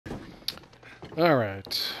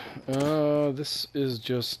Alright. This is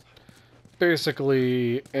just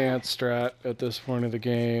basically ant strat at this point of the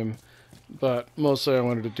game, but mostly I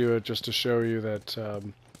wanted to do it just to show you that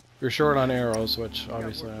you're short on arrows, which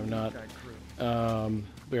obviously I'm not.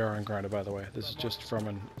 We are ungrounded, by the way. This is just from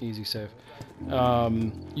an easy save.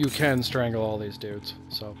 You can strangle all these dudes,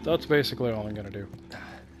 so that's basically all I'm going to do.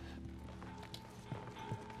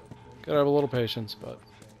 Gotta have a little patience, but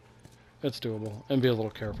it's doable, and be a little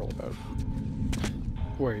careful about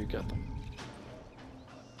where you get them.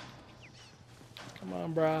 Come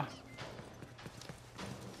on, brah.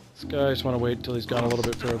 This guy, I just want to wait until he's gone a little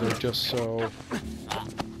bit further, just so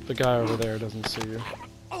the guy over there doesn't see you.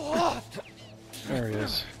 There he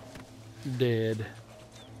is. Dead.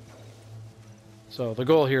 So the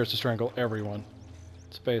goal here is to strangle everyone.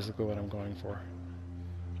 It's basically what I'm going for.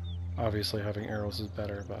 Obviously having arrows is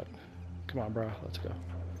better, but come on, brah, let's go.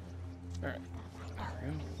 Alright. There we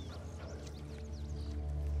go.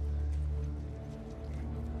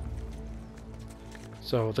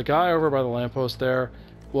 So the guy over by the lamppost there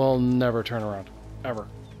will never turn around. Ever.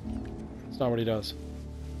 It's not what he does.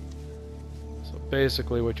 So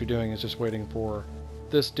basically what you're doing is just waiting for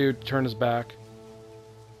this dude to turn his back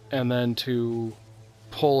and then to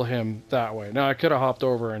pull him that way. Now I could have hopped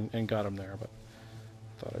over and got him there, but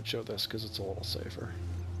I thought I'd show this because it's a little safer.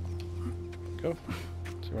 Go.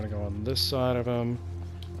 So you want to go on this side of him.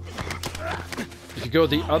 If you go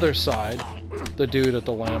the other side, the dude at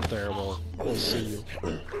the lamp there will see you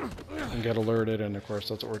and get alerted, and of course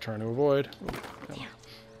that's what we're trying to avoid.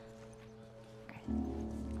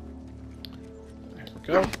 There we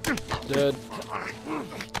go. Dead.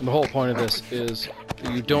 And the whole point of this is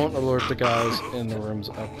that you don't alert the guys in the rooms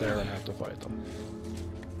up there and have to fight them.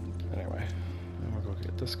 Anyway, I'm gonna go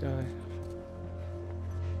get this guy.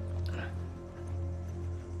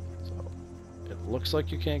 So, it looks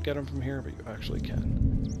like you can't get him from here, but you actually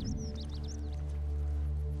can.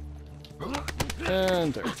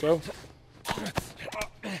 And there we go.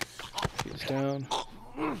 He's down.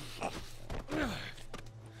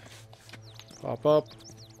 Pop up.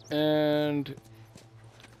 And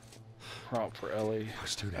prompt for Ellie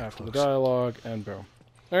after the dialogue, and boom.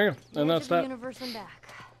 There you go. And that's that. Universe and back.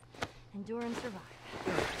 Endure and survive.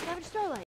 Savage Starlight.